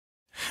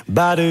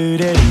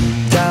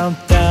Ba-do-de-doo, down,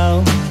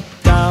 down,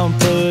 down,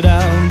 put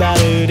down.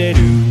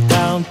 Ba-do-de-doo,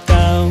 down,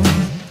 down,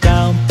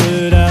 down,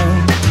 put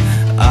down.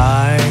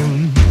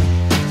 I'm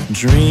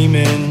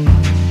dreaming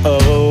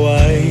of a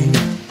white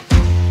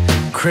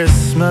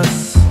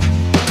Christmas,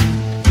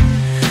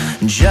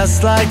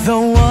 just like the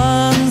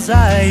ones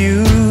I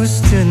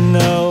used to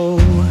know,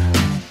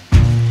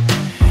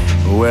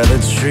 where the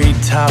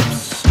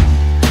treetops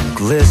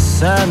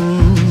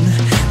glisten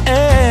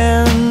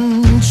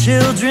and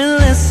children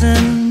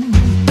listen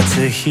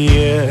to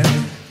hear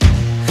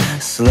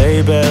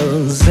sleigh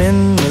bells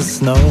in the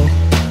snow.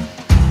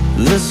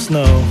 The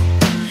snow.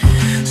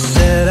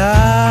 Said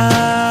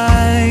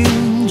I'm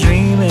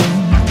dreaming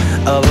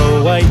of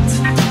a white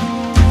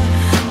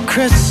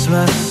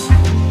Christmas,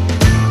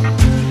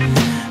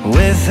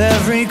 with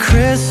every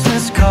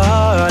Christmas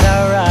card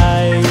I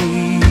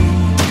write.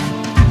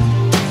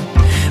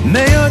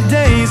 May your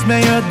days,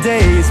 may your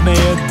days, may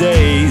your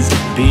days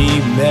be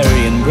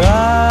merry and bright,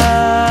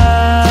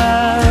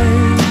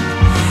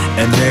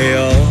 and may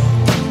all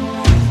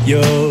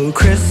your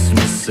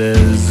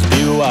Christmases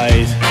be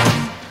white.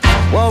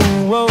 Whoa,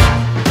 whoa.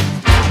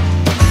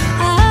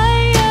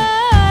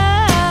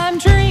 I'm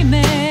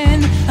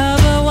dreaming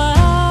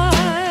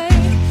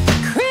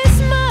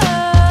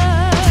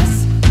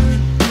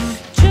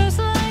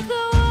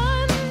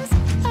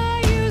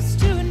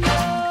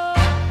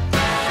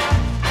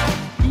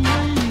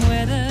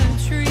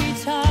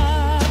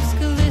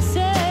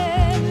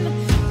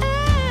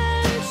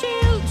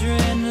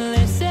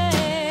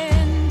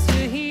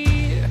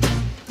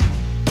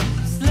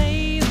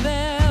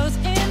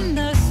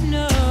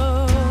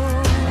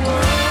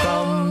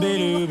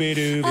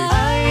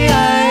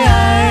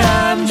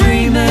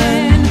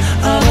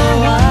of a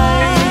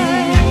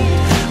white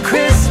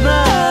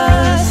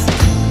Christmas,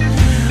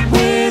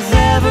 with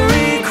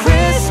every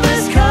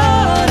Christmas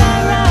card I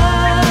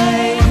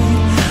write.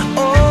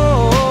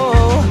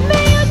 Oh,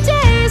 may your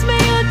days,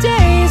 may your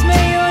days,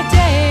 may your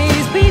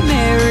days be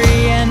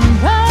merry and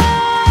bright.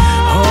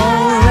 Oh,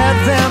 let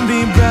them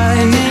be bright.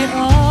 And may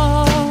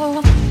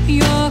all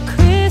your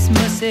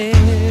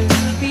Christmases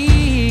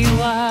be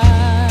white.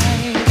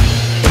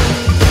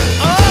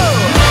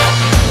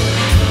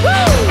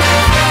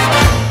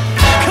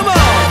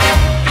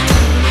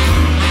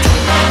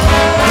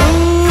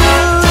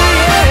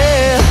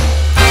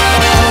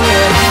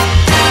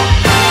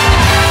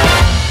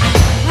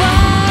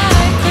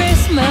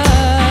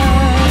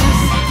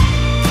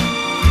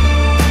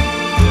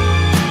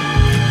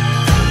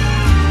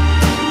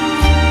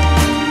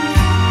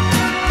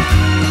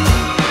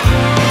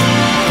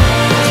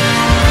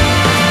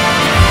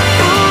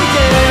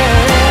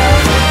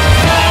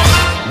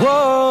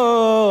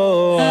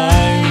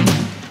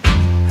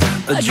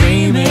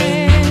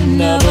 Dreaming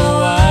of a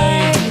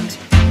white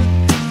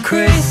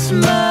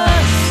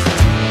Christmas,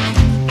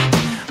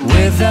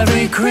 with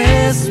every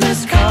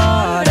Christmas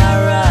card I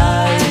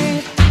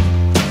write.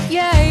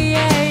 Yeah,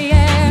 yeah,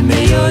 yeah.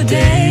 May your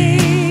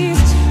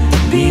days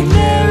be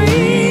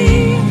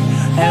merry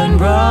and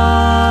bright,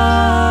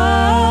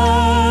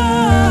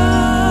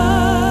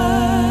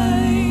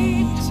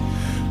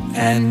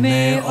 and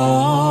may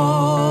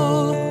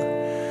all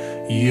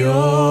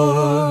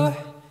your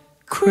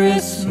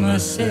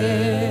Christmases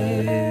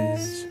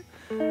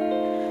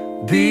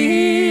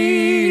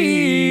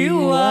be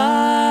white.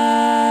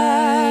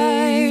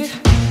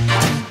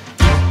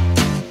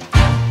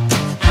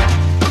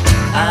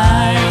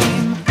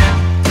 I'm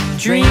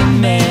dreaming